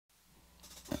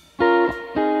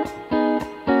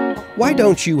Why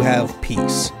don't you have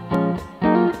peace?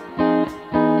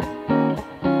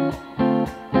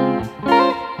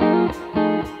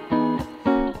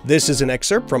 This is an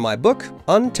excerpt from my book,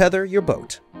 Untether Your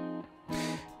Boat.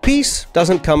 Peace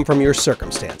doesn't come from your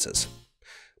circumstances.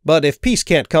 But if peace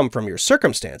can't come from your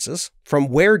circumstances, from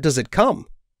where does it come?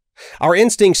 Our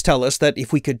instincts tell us that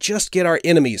if we could just get our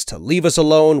enemies to leave us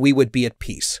alone, we would be at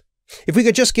peace. If we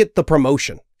could just get the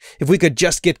promotion. If we could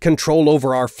just get control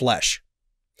over our flesh.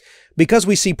 Because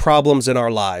we see problems in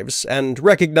our lives and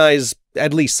recognize,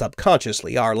 at least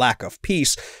subconsciously, our lack of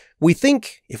peace, we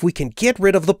think if we can get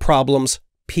rid of the problems,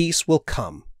 peace will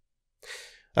come.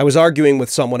 I was arguing with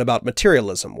someone about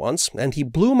materialism once, and he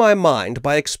blew my mind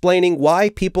by explaining why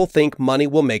people think money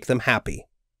will make them happy.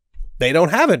 They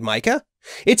don't have it, Micah.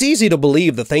 It's easy to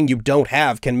believe the thing you don't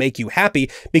have can make you happy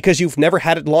because you've never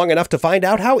had it long enough to find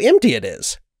out how empty it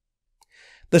is.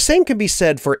 The same can be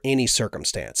said for any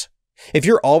circumstance. If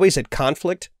you're always at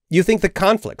conflict, you think the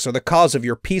conflicts are the cause of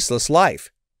your peaceless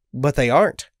life. But they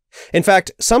aren't. In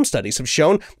fact, some studies have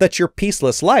shown that your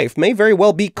peaceless life may very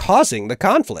well be causing the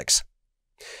conflicts.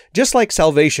 Just like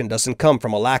salvation doesn't come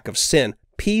from a lack of sin,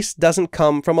 peace doesn't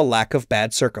come from a lack of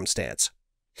bad circumstance.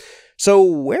 So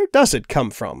where does it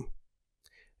come from?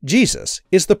 Jesus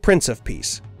is the Prince of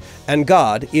Peace, and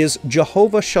God is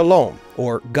Jehovah Shalom,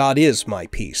 or God is my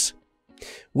peace.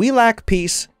 We lack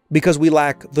peace because we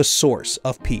lack the source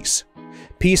of peace.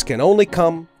 Peace can only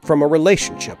come from a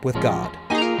relationship with God.